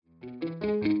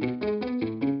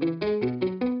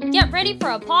get ready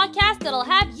for a podcast that'll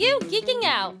have you geeking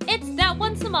out. It's That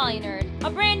One Somali Nerd, a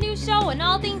brand new show on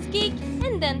all things geek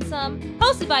and then some,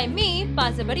 hosted by me,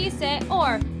 Faiza, Barise,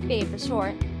 or Faye for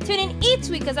short. Tune in each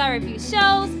week as I review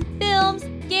shows, films,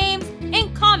 games,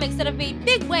 and comics that have made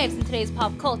big waves in today's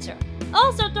pop culture.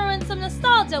 Also throw in some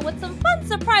nostalgia with some fun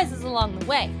surprises along the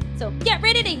way. So get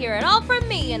ready to hear it all from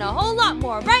me and a whole lot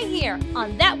more right here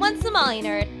on That One Somali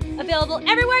Nerd. Available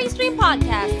everywhere you stream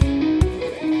podcasts.